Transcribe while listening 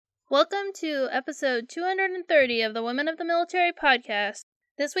Welcome to episode 230 of the Women of the Military podcast.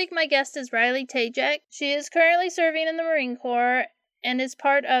 This week my guest is Riley Tajek. She is currently serving in the Marine Corps and is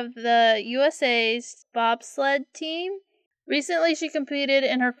part of the USA's Bobsled team. Recently she competed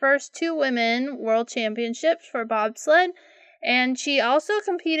in her first 2 women world championships for bobsled, and she also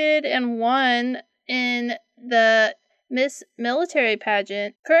competed and won in the Miss Military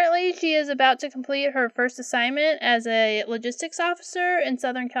pageant. Currently, she is about to complete her first assignment as a logistics officer in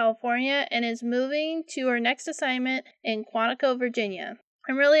Southern California and is moving to her next assignment in Quantico, Virginia.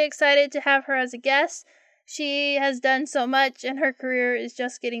 I'm really excited to have her as a guest. She has done so much and her career is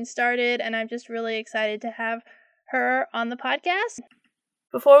just getting started, and I'm just really excited to have her on the podcast.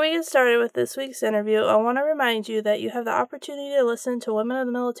 Before we get started with this week's interview, I want to remind you that you have the opportunity to listen to Women of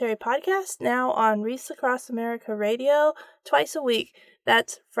the Military podcast now on Reese Across America Radio twice a week.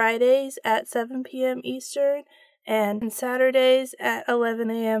 That's Fridays at 7 p.m. Eastern and Saturdays at 11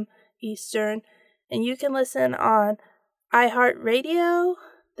 a.m. Eastern. And you can listen on iHeartRadio,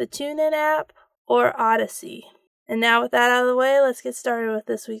 the TuneIn app, or Odyssey. And now with that out of the way, let's get started with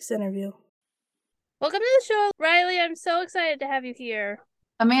this week's interview. Welcome to the show, Riley. I'm so excited to have you here.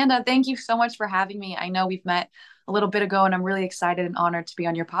 Amanda, thank you so much for having me. I know we've met a little bit ago, and I'm really excited and honored to be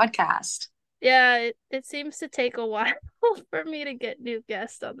on your podcast. Yeah, it seems to take a while for me to get new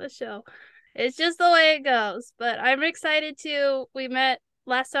guests on the show. It's just the way it goes. But I'm excited too. We met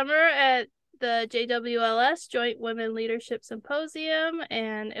last summer at the JWLS Joint Women Leadership Symposium,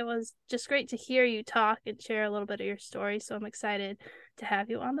 and it was just great to hear you talk and share a little bit of your story. So I'm excited to have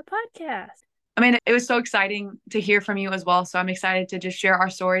you on the podcast. I mean, it was so exciting to hear from you as well. So I'm excited to just share our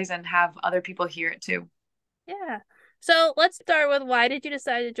stories and have other people hear it too. Yeah. So let's start with, why did you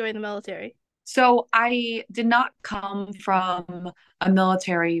decide to join the military? So I did not come from a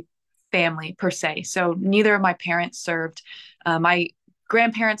military family per se. So neither of my parents served. My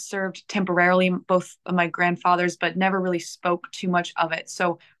grandparents served temporarily, both of my grandfathers, but never really spoke too much of it.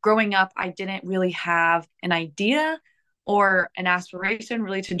 So growing up, I didn't really have an idea or an aspiration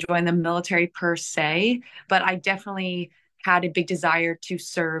really to join the military per se, but I definitely had a big desire to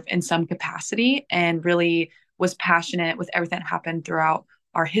serve in some capacity and really was passionate with everything that happened throughout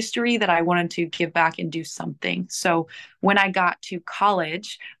our history that I wanted to give back and do something. So when I got to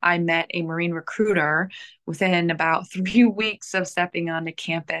college, I met a Marine recruiter within about 3 weeks of stepping onto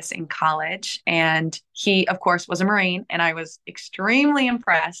campus in college. And he, of course, was a Marine, and I was extremely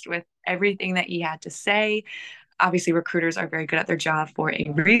impressed with everything that he had to say. Obviously, recruiters are very good at their job for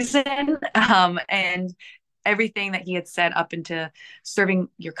a reason. And everything that he had said up into serving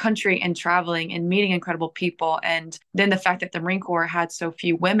your country and traveling and meeting incredible people. And then the fact that the Marine Corps had so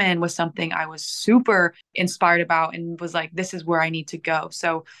few women was something I was super inspired about and was like, this is where I need to go.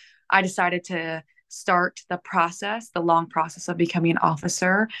 So I decided to start the process, the long process of becoming an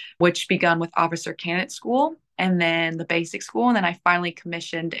officer, which began with officer candidate school and then the basic school. And then I finally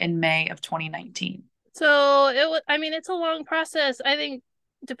commissioned in May of 2019. So it's a long process. I think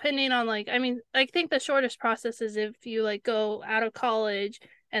depending on I think the shortest process is if you go out of college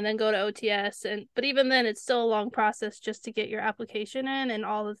and then go to OTS, but even then it's still a long process just to get your application in and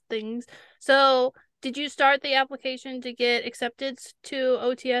all the things. So did you start the application to get accepted to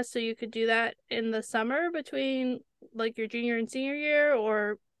OTS so you could do that in the summer between your junior and senior year,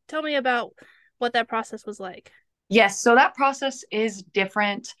 or tell me about what that process was like? Yes, so that process is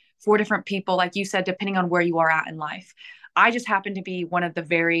different for different people, like you said, depending on where you are at in life. I just happened to be one of the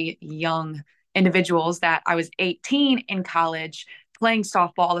very young individuals that I was 18 in college playing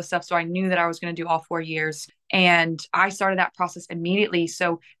softball, all this stuff. So I knew that I was going to do all 4 years. And I started that process immediately.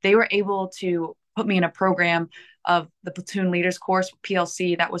 So they were able to put me in a program of the platoon leaders course,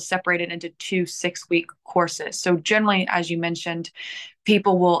 PLC, that was separated into 2 6-week courses. So generally, as you mentioned,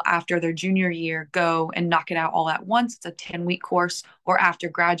 people will, after their junior year, go and knock it out all at once. It's a 10-week course, or after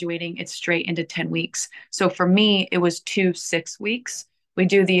graduating, it's straight into 10 weeks. So for me, it was 2 6-weeks. We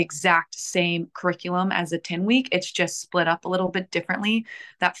do the exact same curriculum as a 10-week. It's just split up a little bit differently.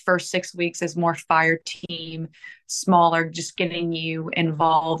 That first 6 weeks is more fire team, smaller, just getting you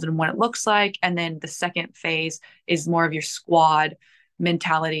involved in what it looks like. And then the second phase is more of your squad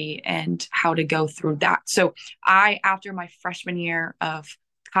mentality and how to go through that. So after my freshman year of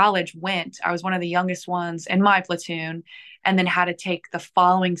college I was one of the youngest ones in my platoon, and then had to take the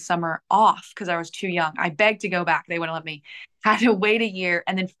following summer off because I was too young. I begged to go back. They wouldn't let me. Had to wait a year.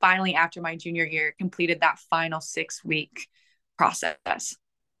 And then finally, after my junior year, completed that final 6-week process.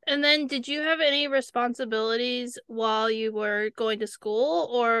 And then did you have any responsibilities while you were going to school,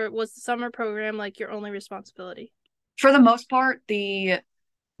 or was the summer program your only responsibility? For the most part, the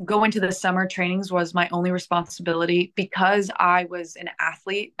going to the summer trainings was my only responsibility because I was an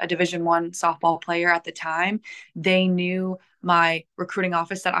athlete, a Division I softball player at the time. They knew my recruiting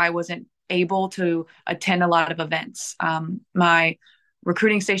office that I wasn't able to attend a lot of events. My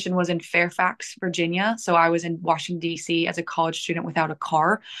recruiting station was in Fairfax, Virginia. So I was in Washington, D.C. as a college student without a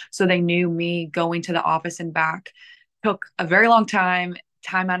car. So they knew me going to the office and back took a very long time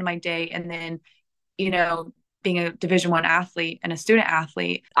out of my day. And then, you know, being a Division I athlete and a student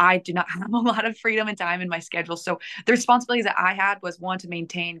athlete, I do not have a lot of freedom and time in my schedule. So the responsibilities that I had was one, to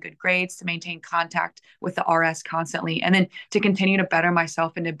maintain good grades, to maintain contact with the RS constantly, and then to continue to better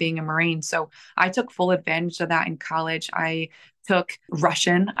myself into being a Marine. So I took full advantage of that in college. I took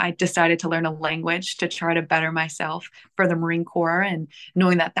Russian. I decided to learn a language to try to better myself for the Marine Corps, and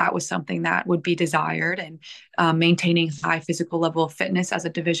knowing that that was something that would be desired, and maintaining high physical level of fitness as a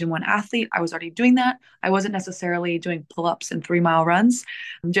Division I athlete. I was already doing that. I wasn't necessarily doing pull-ups and 3-mile runs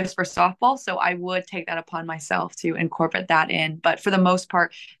just for softball. So I would take that upon myself to incorporate that in. But for the most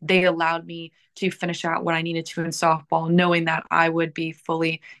part, they allowed me to finish out what I needed to in softball, knowing that I would be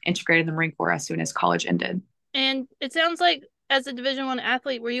fully integrated in the Marine Corps as soon as college ended. And it sounds like as a Division I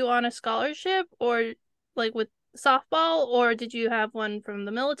athlete, were you on a scholarship or like with softball, or did you have one from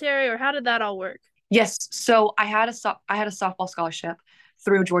the military, or how did that all work? Yes, so I had a softball scholarship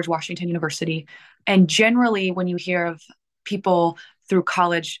through George Washington University, and generally, when you hear of people through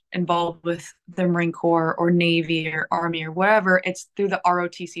college involved with the Marine Corps or Navy or Army or whatever, it's through the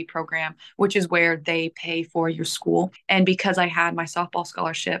ROTC program, which is where they pay for your school. And because I had my softball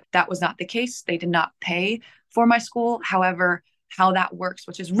scholarship, that was not the case. They did not pay for my school. However, how that works,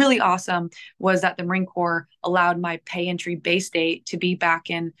 which is really awesome, was that the Marine Corps allowed my pay entry base date to be back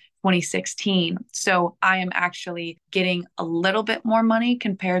in 2016. So I am actually getting a little bit more money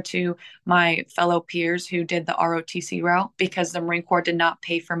compared to my fellow peers who did the ROTC route, because the Marine Corps did not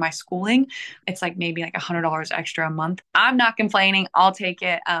pay for my schooling. It's like maybe like $100 extra a month. I'm not complaining. I'll take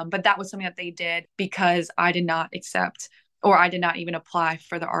it. But that was something that they did because I did not accept, or I did not even apply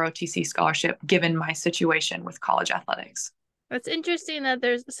for the ROTC scholarship given my situation with college athletics. It's interesting that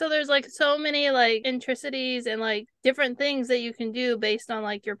there's like so many like intricacies and like different things that you can do based on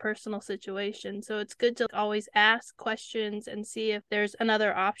like your personal situation. So it's good to always ask questions and see if there's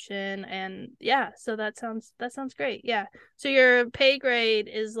another option. And yeah, so that sounds great. Yeah. So your pay grade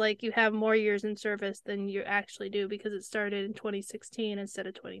is like you have more years in service than you actually do because it started in 2016 instead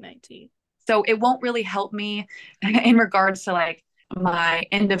of 2019. So it won't really help me in regards to like my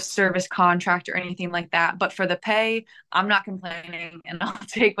end of service contract or anything like that. But for the pay, I'm not complaining, and I'll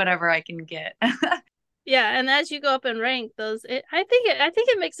take whatever I can get. Yeah, and as you go up in rank, I think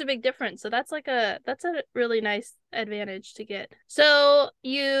it makes a big difference. So that's a really nice advantage to get. So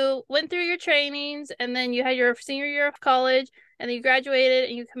you went through your trainings, and then you had your senior year of college, and then you graduated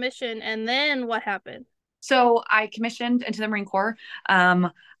and you commissioned, and then what happened? So I commissioned into the Marine Corps.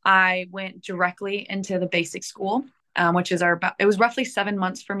 I went directly into the basic school, which is it was roughly 7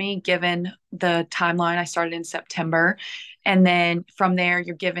 months for me, given the timeline. I started in September. And then from there,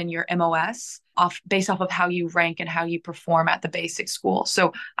 you're given your MOS based off of how you rank and how you perform at the basic school.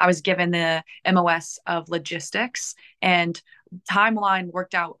 So I was given the MOS of logistics, and timeline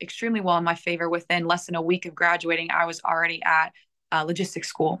worked out extremely well in my favor. Within less than a week of graduating, I was already at logistics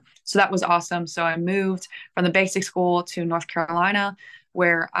school. So that was awesome. So I moved from the basic school to North Carolina,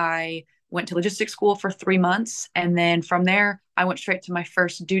 where I went to logistics school for 3 months. And then from there, I went straight to my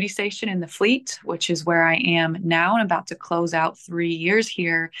first duty station in the fleet, which is where I am now and about to close out 3 years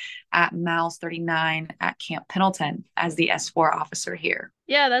here at Miles 39 at Camp Pendleton as the S4 officer here.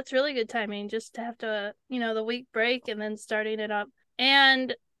 Yeah, that's really good timing just to have to, the week break and then starting it up.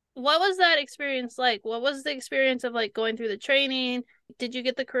 And what was that experience like? What was the experience of like going through the training? Did you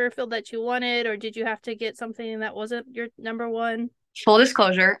get the career field that you wanted, or did you have to get something that wasn't your number one? Full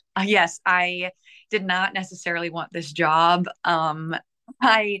disclosure, yes, I did not necessarily want this job.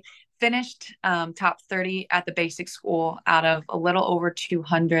 I finished top 30 at the basic school out of a little over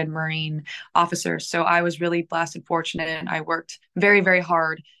 200 Marine officers. So I was really blessed and fortunate, and I worked very, very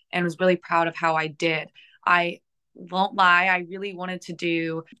hard and was really proud of how I did. I won't lie, I really wanted to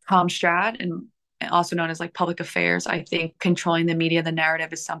do Comstrat, and also known as like public affairs. I think controlling the media, the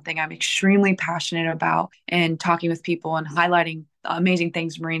narrative, is something I'm extremely passionate about, and talking with people and highlighting the amazing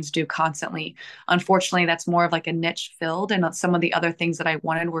things Marines do constantly. Unfortunately, that's more of like a niche filled, and some of the other things that I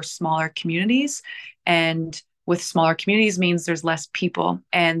wanted were smaller communities. And with smaller communities means there's less people.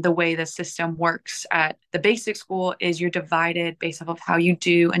 And the way the system works at the basic school is you're divided based off of how you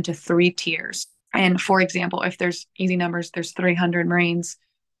do into 3 tiers. And for example, if there's easy numbers, there's 300 Marines,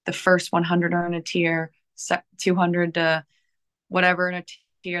 the first 100 are in a tier, 200 to whatever in a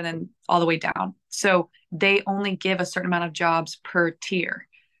tier and then all the way down. So they only give a certain amount of jobs per tier.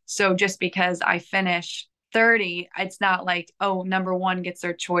 So just because I finish 30, it's not like, oh, number one gets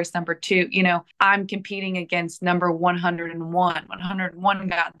their choice, number two, I'm competing against number 101. 101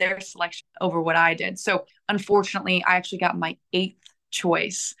 got their selection over what I did. So unfortunately, I actually got my eighth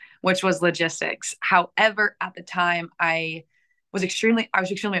choice, which was logistics. However, at the time, I was extremely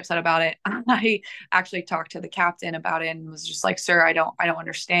upset about it. I actually talked to the captain about it and was just like, sir, I don't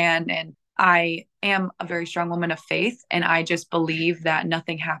understand. And I am a very strong woman of faith, and I just believe that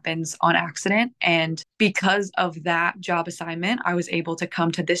nothing happens on accident. And because of that job assignment, I was able to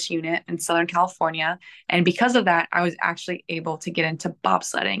come to this unit in Southern California. And because of that, I was actually able to get into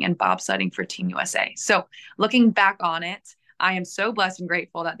bobsledding and bobsledding for Team USA. So looking back on it, I am so blessed and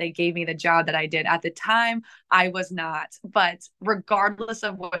grateful that they gave me the job that I did. At the time, I was not. But regardless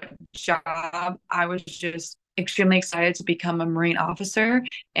of what job, I was just extremely excited to become a Marine officer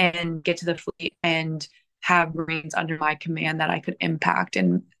and get to the fleet and have Marines under my command that I could impact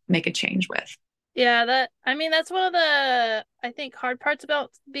and make a change with. Yeah, that's one of the, I think, hard parts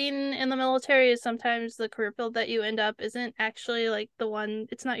about being in the military is sometimes the career field that you end up isn't actually like the one,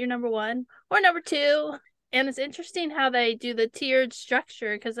 it's not your number one or number two. And it's interesting how they do the tiered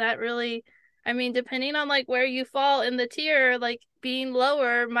structure because that really, depending on like where you fall in the tier, like being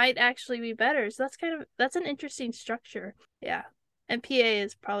lower might actually be better. So that's an interesting structure. Yeah. And PA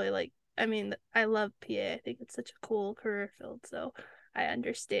is probably like, I love PA. I think it's such a cool career field. So I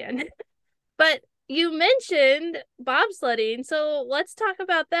understand. But you mentioned bobsledding, so let's talk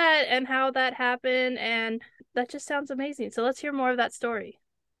about that and how that happened. And that just sounds amazing. So let's hear more of that story.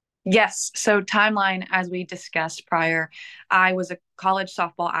 Yes. So, timeline, as we discussed prior, I was a college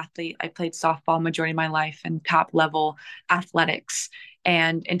softball athlete. I played softball majority of my life in top level athletics.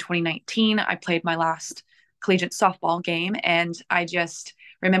 And in 2019, I played my last collegiate softball game. And I just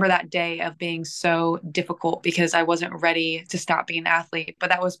remember that day of being so difficult because I wasn't ready to stop being an athlete.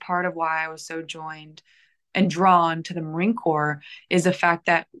 But that was part of why I was so joined and drawn to the Marine Corps is the fact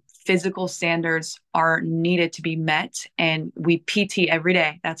that physical standards are needed to be met. And we PT every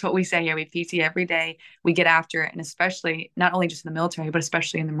day. That's what we say here. We PT every day. We get after it. And especially, not only just in the military, but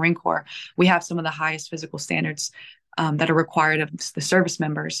especially in the Marine Corps, we have some of the highest physical standards that are required of the service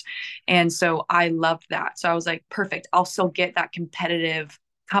members. And so I loved that. So I was like, perfect. I'll still get that competitive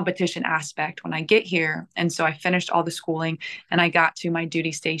competition aspect when I get here. And so I finished all the schooling and I got to my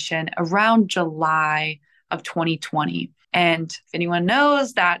duty station around July of 2020. And if anyone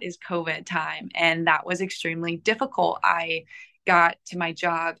knows, that is COVID time. And that was extremely difficult. I got to my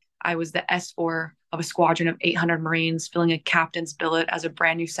job. I was the S4 of a squadron of 800 Marines, filling a captain's billet as a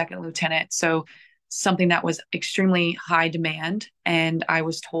brand new second lieutenant. So something that was extremely high demand. And I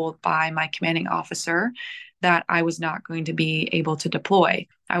was told by my commanding officer that I was not going to be able to deploy.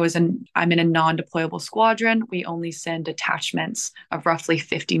 I'm in a non-deployable squadron. We only send detachments of roughly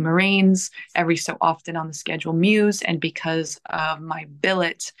 50 Marines every so often on the schedule Muse. And because of my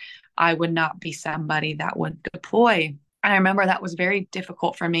billet, I would not be somebody that would deploy. And I remember that was very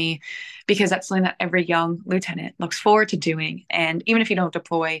difficult for me because that's something that every young lieutenant looks forward to doing. And even if you don't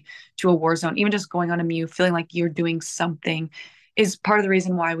deploy to a war zone, even just going on a MU, feeling like you're doing something is part of the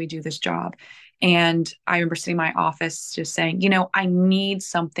reason why we do this job. And I remember sitting in my office just saying, I need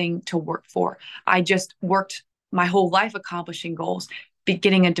something to work for. I just worked my whole life accomplishing goals,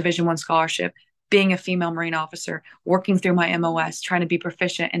 getting a Division I scholarship, being a female Marine officer, working through my MOS, trying to be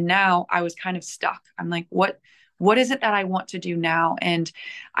proficient. And now I was kind of stuck. I'm like, what is it that I want to do now? And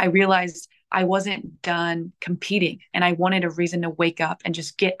I realized I wasn't done competing and I wanted a reason to wake up and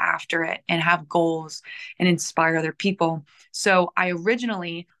just get after it and have goals and inspire other people. So I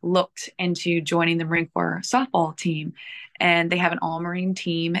originally looked into joining the Marine Corps softball team, and they have an all Marine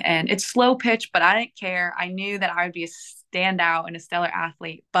team and it's slow pitch, but I didn't care. I knew that I would be a standout and a stellar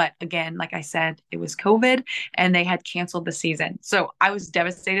athlete. But again, like I said, it was COVID and they had canceled the season. So I was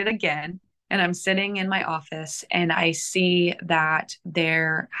devastated again. And I'm sitting in my office and I see that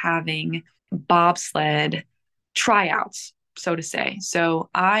they're having bobsled tryouts, so to say. So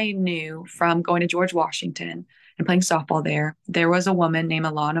I knew from going to George Washington and playing softball there was a woman named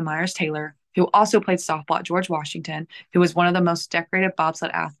Alana Myers Taylor who also played softball at George Washington, who was one of the most decorated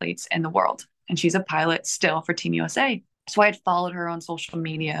bobsled athletes in the world. And she's a pilot still for Team USA. So I had followed her on social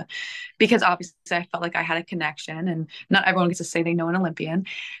media because obviously I felt like I had a connection and not everyone gets to say they know an Olympian.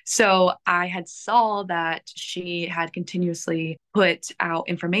 So I had saw that she had continuously put out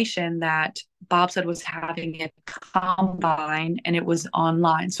information that bobsled was having a combine and it was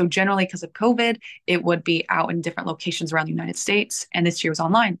online. So generally because of COVID, it would be out in different locations around the United States. And this year was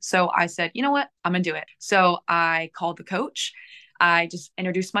online. So I said, you know what? I'm going to do it. So I called the coach. I just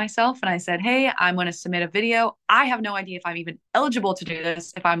introduced myself and I said, hey, I'm going to submit a video. I have no idea if I'm even eligible to do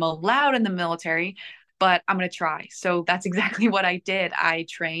this, if I'm allowed in the military, but I'm going to try. So that's exactly what I did. I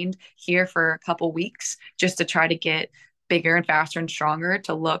trained here for a couple weeks just to try to get bigger and faster and stronger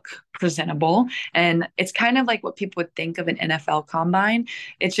to look presentable. And it's kind of like what people would think of an NFL combine.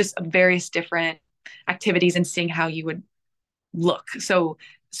 It's just various different activities and seeing how you would look. So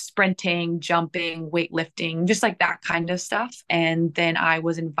sprinting, jumping, weightlifting, just like that kind of stuff. And then I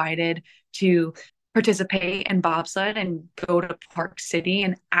was invited to participate in bobsled and go to Park City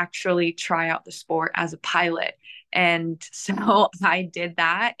and actually try out the sport as a pilot. And so I did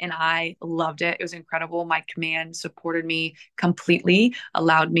that and I loved it. It was incredible. My command supported me completely,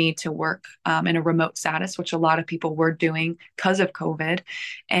 allowed me to work in a remote status, which a lot of people were doing because of COVID.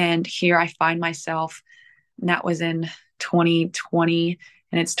 And here I find myself, and that was in 2020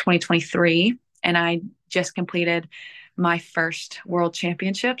 and it's 2023. And I just completed my first world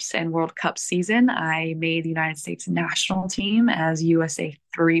championships and World Cup season. I made the United States national team as USA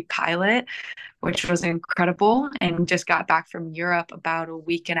 3 pilot, which was incredible, and just got back from Europe about a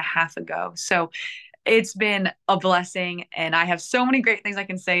week and a half ago. So it's been a blessing, and I have so many great things I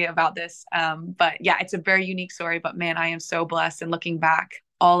can say about this. But yeah, it's a very unique story. But man, I am so blessed. And looking back,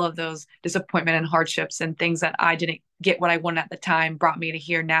 all of those disappointment and hardships and things that I didn't get what I wanted at the time brought me to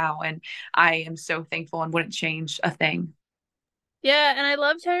here now. And I am so thankful and wouldn't change a thing. Yeah, and I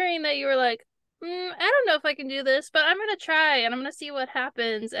loved hearing that you were like, I don't know if I can do this, but I'm gonna try and I'm gonna see what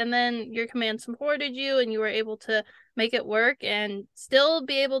happens. And then your command supported you and you were able to make it work and still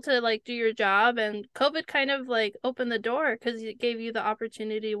be able to like do your job. And COVID kind of like opened the door because it gave you the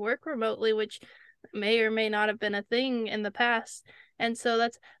opportunity to work remotely, which may or may not have been a thing in the past. And so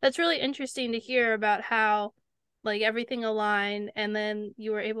that's really interesting to hear about how like everything aligned and then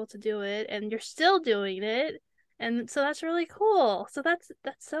you were able to do it and you're still doing it. And so that's really cool. So that's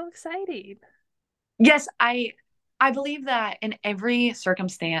so exciting. Yes, I believe that in every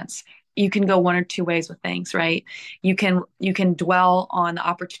circumstance you can go one or two ways with things, right? You can dwell on the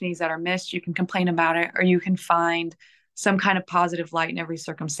opportunities that are missed, you can complain about it, or you can find some kind of positive light in every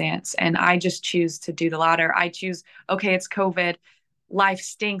circumstance. And I just choose to do the latter. I choose, okay, it's COVID, life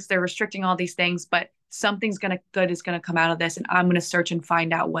stinks, they're restricting all these things, but something's gonna good is gonna come out of this, and I'm gonna search and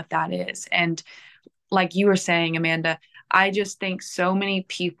find out what that is. And like you were saying, Amanda, I just think so many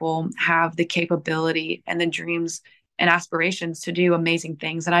people have the capability and the dreams and aspirations to do amazing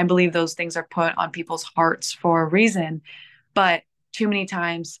things. And I believe those things are put on people's hearts for a reason. But too many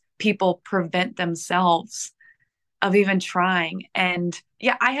times people prevent themselves of even trying. And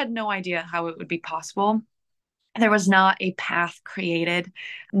yeah, I had no idea how it would be possible. There was not a path created.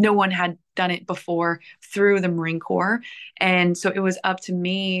 No one had done it before through the Marine Corps. And so it was up to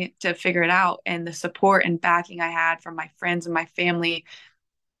me to figure it out. And the support and backing I had from my friends and my family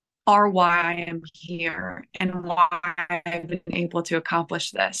are why I am here and why I've been able to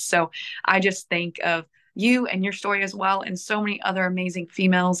accomplish this. So I just think of you and your story as well, and so many other amazing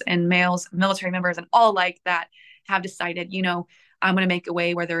females and males, military members, and all like that have decided, I'm going to make a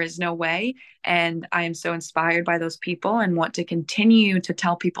way where there is no way. And I am so inspired by those people and want to continue to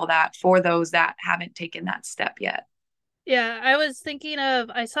tell people that for those that haven't taken that step yet. Yeah, I was thinking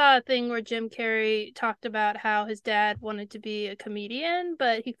of, I saw a thing where Jim Carrey talked about how his dad wanted to be a comedian,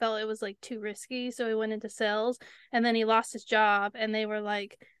 but he felt it was like too risky. So he went into sales and then he lost his job and they were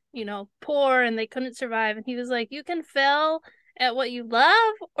like, poor and they couldn't survive. And he was like, you can fail at what you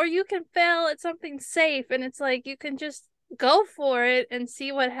love or you can fail at something safe. And it's like, you can just go for it and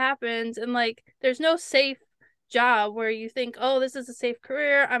see what happens. And like, there's no safe job where you think, oh, this is a safe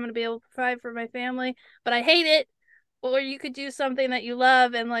career. I'm going to be able to provide for my family, but I hate it. Or you could do something that you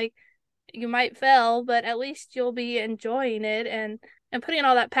love and like you might fail, but at least you'll be enjoying it and putting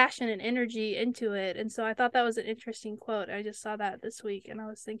all that passion and energy into it. And so I thought that was an interesting quote. I just saw that this week and I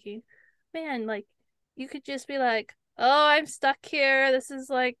was thinking, man, like you could just be like, "Oh, I'm stuck here. This is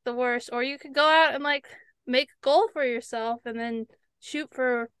like the worst." Or you could go out and like make a goal for yourself and then shoot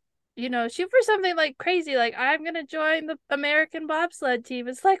for shoot for something like crazy like I'm going to join the American bobsled team.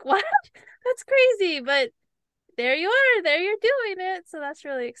 It's like, "What?" That's crazy, but there you are, there you're doing it. So that's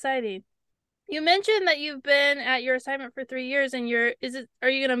really exciting. You mentioned that you've been at your assignment for 3 years and are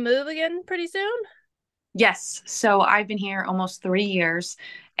you going to move again pretty soon? Yes. So I've been here almost 3 years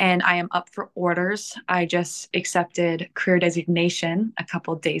and I am up for orders. I just accepted career designation a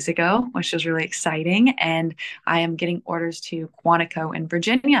couple of days ago, which was really exciting. And I am getting orders to Quantico in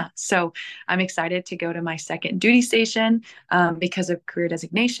Virginia. So I'm excited to go to my second duty station because of career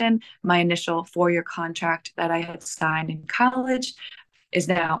designation. My initial 4-year contract that I had signed in college is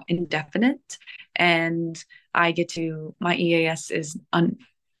now indefinite. And my EAS is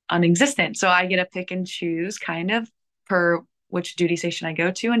unexistent. So I get to pick and choose kind of per which duty station I go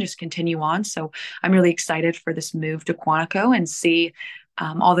to and just continue on. So I'm really excited for this move to Quantico and see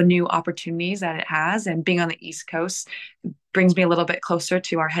all the new opportunities that it has. And being on the East Coast brings me a little bit closer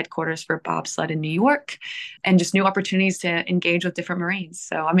to our headquarters for Bobsled in New York and just new opportunities to engage with different Marines.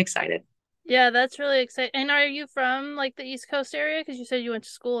 So I'm excited. Yeah, that's really exciting. And are you from like the East Coast area? Because you said you went to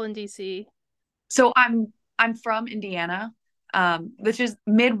school in DC. So I'm from Indiana, which is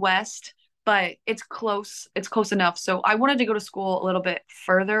Midwest, but it's close. It's close enough. So I wanted to go to school a little bit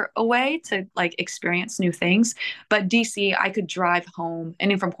further away to like experience new things. But DC, I could drive home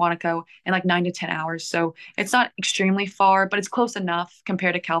and in from Quantico in like 9 to 10 hours. So it's not extremely far, but it's close enough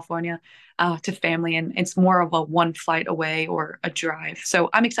compared to California, to family. And it's more of a one flight away or a drive. So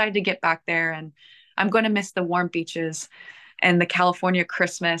I'm excited to get back there and I'm going to miss the warm beaches and the California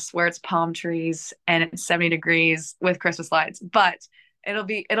Christmas where it's palm trees and it's 70 degrees with Christmas lights. But it'll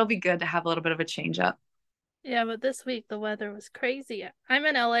be good to have a little bit of a change up. Yeah, but this week the weather was crazy. I'm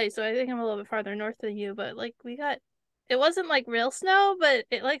in LA, so I think I'm a little bit farther north than you, but like it wasn't like real snow, but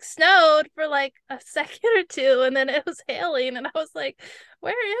it like snowed for like a second or two and then it was hailing and I was like,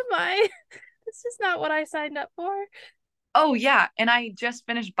 where am I? This is not what I signed up for. Oh yeah, and I just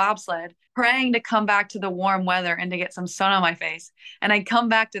finished bobsled, praying to come back to the warm weather and to get some sun on my face. And I come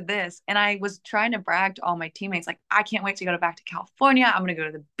back to this, and I was trying to brag to all my teammates, like, I can't wait to go back to California. I'm gonna go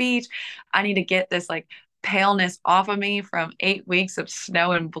to the beach. I need to get this like paleness off of me from 8 weeks of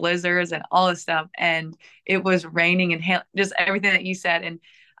snow and blizzards and all this stuff. And it was raining and hail, just everything that you said. And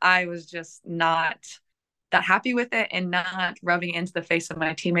I was just not that happy with it and not rubbing it into the face of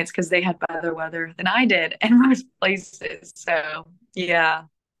my teammates because they had better weather than I did in most places. So yeah.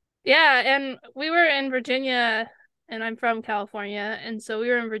 Yeah, and we were in Virginia and I'm from California, and so we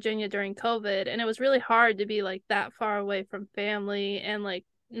were in Virginia during COVID, and it was really hard to be like that far away from family and like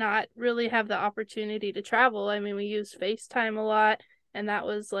not really have the opportunity to travel. I mean, we used FaceTime a lot, and that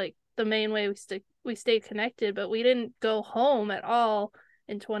was like the main way we stayed connected, but we didn't go home at all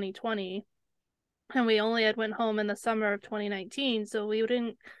in 2020. And we only had went home in the summer of 2019, so we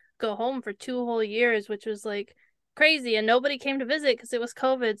didn't go home for 2 whole years, which was like crazy, and nobody came to visit because it was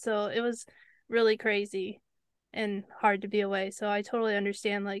COVID, so it was really crazy and hard to be away. So I totally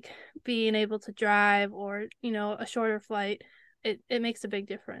understand like being able to drive or a shorter flight. It makes a big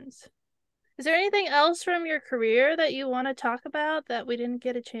difference. Is there anything else from your career that you want to talk about that we didn't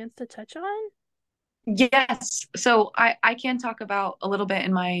get a chance to touch on? Yes. So I can talk about a little bit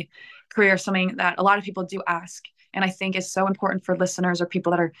in my career, something that a lot of people do ask, and I think is so important for listeners or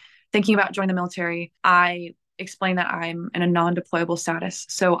people that are thinking about joining the military. I explain that I'm in a non-deployable status.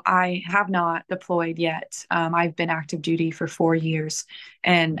 So I have not deployed yet. I've been active duty for 4 years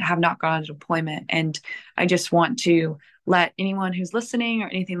and have not gone on deployment. And I just want to let anyone who's listening or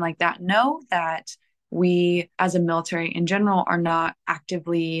anything like that know that we, as a military in general, are not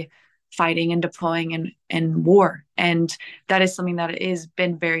actively fighting and deploying in war. And that is something that has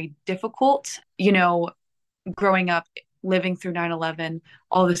been very difficult, growing up, living through 9/11,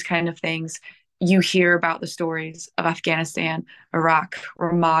 all this kind of things. You hear about the stories of Afghanistan, Iraq,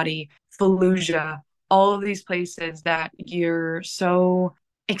 Ramadi, Fallujah, all of these places that you're so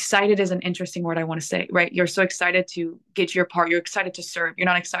excited is an interesting word I want to say, right? You're so excited to get your part. You're excited to serve. You're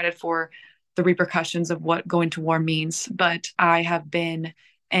not excited for the repercussions of what going to war means. But I have been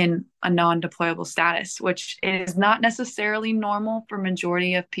in a non-deployable status, which is not necessarily normal for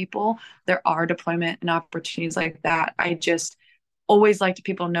majority of people. There are deployment and opportunities like that. I just always like to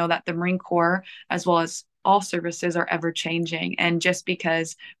people know that the Marine Corps, as well as all services, are ever changing. And just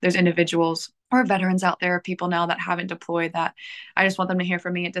because there's individuals or veterans out there, people now that haven't deployed, that I just want them to hear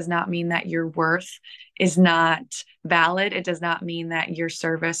from me. It does not mean that your worth is not valid. It does not mean that your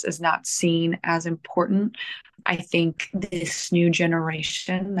service is not seen as important. I think this new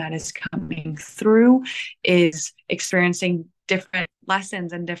generation that is coming through is experiencing different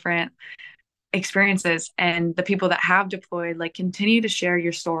lessons and different experiences, and the people that have deployed, like, continue to share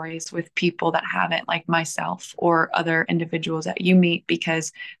your stories with people that haven't, like myself or other individuals that you meet,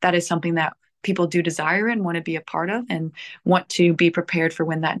 because that is something that people do desire and want to be a part of and want to be prepared for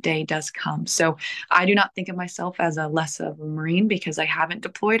when that day does come. So I do not think of myself as a less of a Marine because I haven't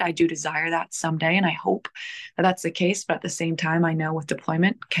deployed. I do desire that someday, and I hope that that's the case. But at the same time, I know with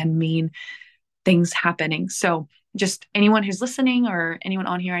deployment can mean things happening. So just anyone who's listening or anyone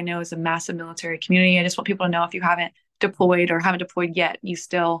on here I know is a massive military community. I just want people to know, if you haven't deployed or haven't deployed yet, you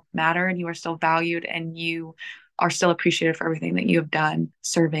still matter and you are still valued and you are still appreciated for everything that you have done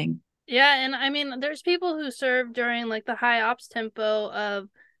serving. Yeah, and I mean, there's people who serve during like the high ops tempo of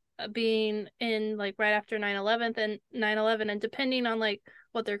being in like right after 9/11 and depending on like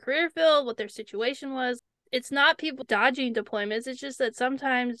what their career field, what their situation was, it's not people dodging deployments. It's just that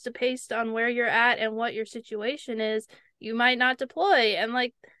sometimes based on where you're at and what your situation is, you might not deploy. And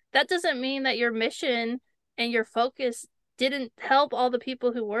like that doesn't mean that your mission and your focus didn't help all the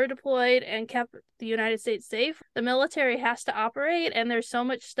people who were deployed and kept the United States safe. The military has to operate, and there's so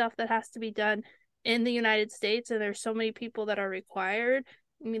much stuff that has to be done in the United States, and there's so many people that are required.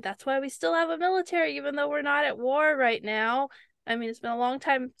 I mean, that's why we still have a military, even though we're not at war right now. I mean, it's been a long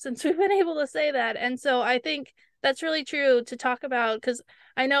time since we've been able to say that. And so I think that's really true to talk about, because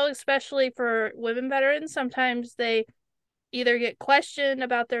I know, especially for women veterans, sometimes they either get questioned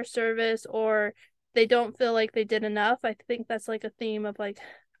about their service or they don't feel like they did enough. I think that's like a theme of like,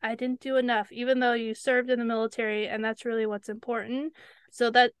 I didn't do enough, even though you served in the military, and that's really what's important. So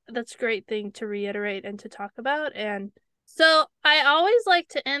that's a great thing to reiterate and to talk about. And so I always like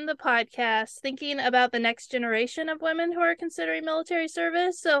to end the podcast thinking about the next generation of women who are considering military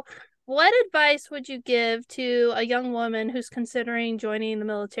service. So what advice would you give to a young woman who's considering joining the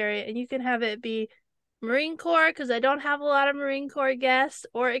military? And you can have it be Marine Corps, because I don't have a lot of Marine Corps guests,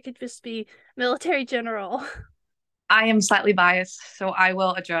 or it could just be military general. I am slightly biased, so I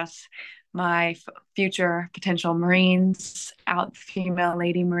will address my future potential Marines out, female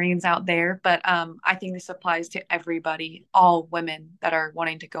lady Marines out there. But I think this applies to everybody, all women that are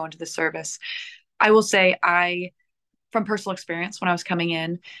wanting to go into the service. I will say, from personal experience, when I was coming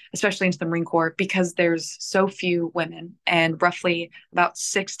in, especially into the Marine Corps, because there's so few women and roughly about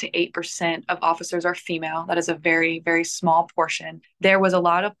 6 to 8% of officers are female. That is a very, very small portion. There was a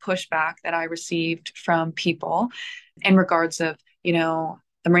lot of pushback that I received from people in regards of,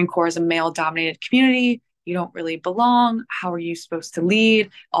 the Marine Corps is a male dominated community. You don't really belong. How are you supposed to lead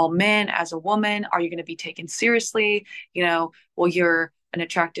all men as a woman? Are you going to be taken seriously? Well, you're an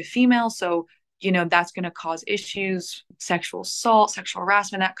attractive female, so that's going to cause issues, sexual assault, sexual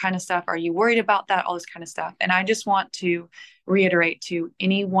harassment, that kind of stuff. Are you worried about that? All this kind of stuff. And I just want to reiterate to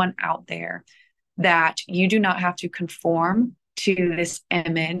anyone out there that you do not have to conform to this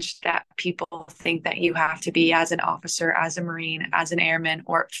image that people think that you have to be as an officer, as a Marine, as an airman,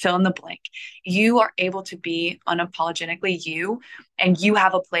 or fill in the blank. You are able to be unapologetically you, and you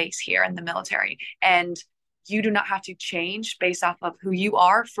have a place here in the military. And you do not have to change based off of who you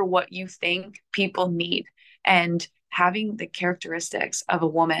are for what you think people need. And having the characteristics of a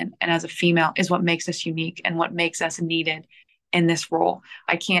woman and as a female is what makes us unique and what makes us needed in this role.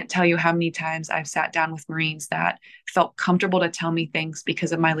 I can't tell you how many times I've sat down with Marines that felt comfortable to tell me things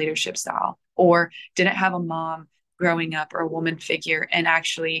because of my leadership style, or didn't have a mom growing up or a woman figure and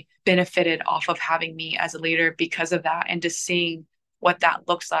actually benefited off of having me as a leader because of that, and just seeing what that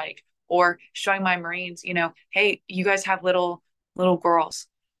looks like. Or showing my Marines, hey, you guys have little girls,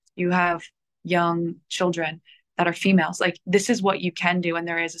 you have young children that are females. Like, this is what you can do, and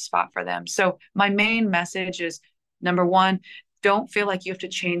there is a spot for them. So my main message is, number one, don't feel like you have to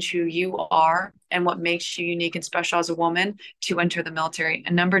change who you are and what makes you unique and special as a woman to enter the military.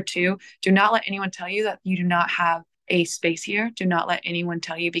 And number two, do not let anyone tell you that you do not have a space here. Do not let anyone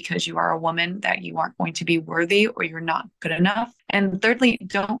tell you because you are a woman that you aren't going to be worthy or you're not good enough. And thirdly,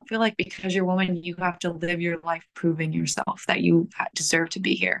 don't feel like because you're a woman, you have to live your life proving yourself that you deserve to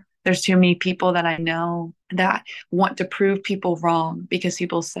be here. There's too many people that I know that want to prove people wrong because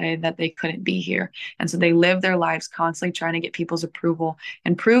people say that they couldn't be here. And so they live their lives constantly trying to get people's approval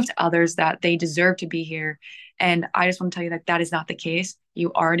and prove to others that they deserve to be here. And I just want to tell you that that is not the case.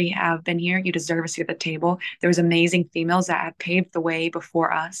 You already have been here. You deserve a seat at the table. There's amazing females that have paved the way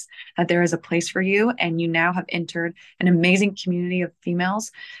before us, that there is a place for you. And you now have entered an amazing community of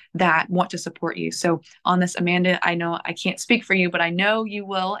females that want to support you. So on this, Amanda, I know I can't speak for you, but I know you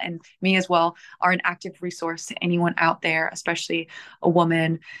will, and me as well, are an active resource to anyone out there, especially a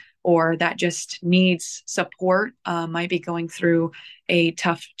woman or that just needs support, might be going through a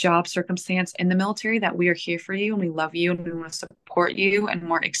tough job circumstance in the military, that we are here for you and we love you and we want to support you, and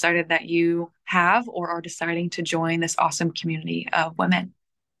we're excited that you have or are deciding to join this awesome community of women.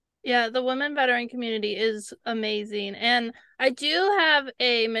 Yeah, the women veteran community is amazing. And I do have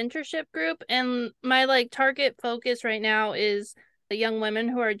a mentorship group, and my like target focus right now is the young women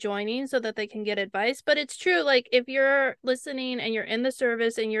who are joining so that they can get advice. But it's true, like if you're listening and you're in the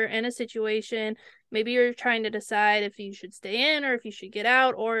service and you're in a situation, maybe you're trying to decide if you should stay in or if you should get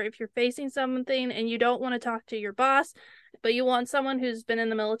out, or if you're facing something and you don't want to talk to your boss, but you want someone who's been in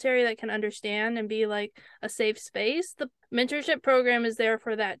the military that can understand and be like a safe space. The mentorship program is there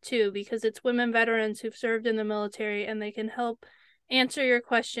for that too, because it's women veterans who've served in the military, and they can help answer your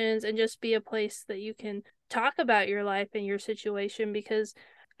questions and just be a place that you can talk about your life and your situation. Because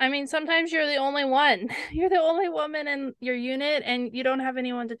I mean, sometimes you're the only one. You're the only woman in your unit and you don't have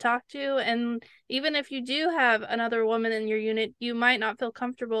anyone to talk to. And even if you do have another woman in your unit, you might not feel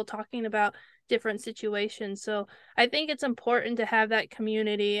comfortable talking about different situations. So I think it's important to have that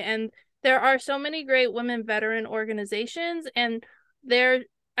community. And there are so many great women veteran organizations, and there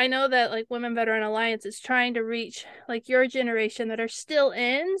I know that like Women Veteran Alliance is trying to reach like your generation that are still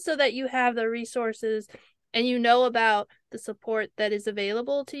in, so that you have the resources and you know about the support that is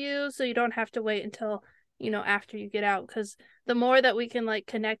available to you, so you don't have to wait until after you get out, because the more that we can like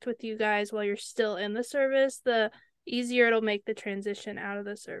connect with you guys while you're still in the service, the easier it'll make the transition out of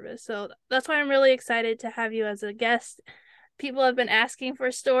the service. So that's why I'm really excited to have you as a guest. People have been asking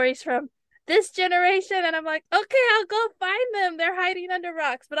for stories from this generation, and I'm like, okay, I'll go find them. They're hiding under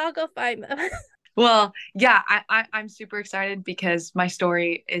rocks, but I'll go find them. Well, yeah, I'm super excited because my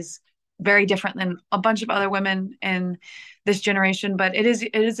story is very different than a bunch of other women in this generation, but it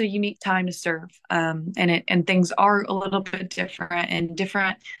is a unique time to serve. And things are a little bit different, and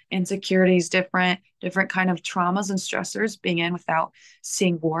different insecurities, different kind of traumas and stressors being in without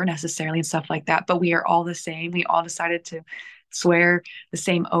seeing war necessarily and stuff like that. But we are all the same. We all decided to swear the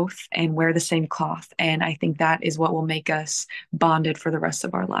same oath and wear the same cloth. And I think that is what will make us bonded for the rest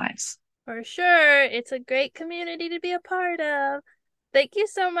of our lives. For sure. It's a great community to be a part of. Thank you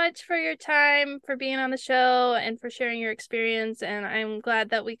so much for your time, for being on the show, and for sharing your experience. And I'm glad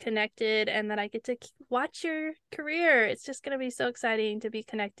that we connected and that I get to watch your career. It's just going to be so exciting to be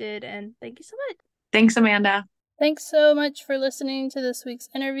connected. And thank you so much. Thanks, Amanda. Thanks so much for listening to this week's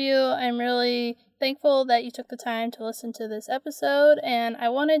interview. I'm really thankful that you took the time to listen to this episode. And I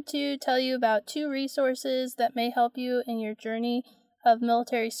wanted to tell you about 2 resources that may help you in your journey of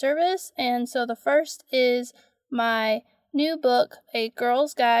military service. And so the first is my new book, A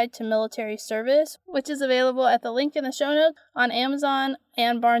Girl's Guide to Military Service, which is available at the link in the show notes on Amazon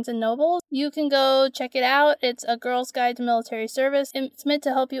and Barnes & Noble. You can go check it out. It's A Girl's Guide to Military Service. It's meant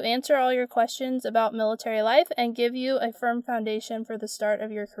to help you answer all your questions about military life and give you a firm foundation for the start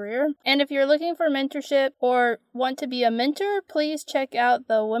of your career. And if you're looking for mentorship or want to be a mentor, please check out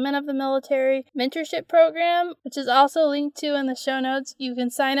the Women of the Military Mentorship Program, which is also linked to in the show notes. You can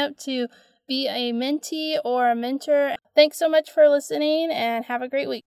sign up to be a mentee or a mentor. Thanks so much for listening and have a great week.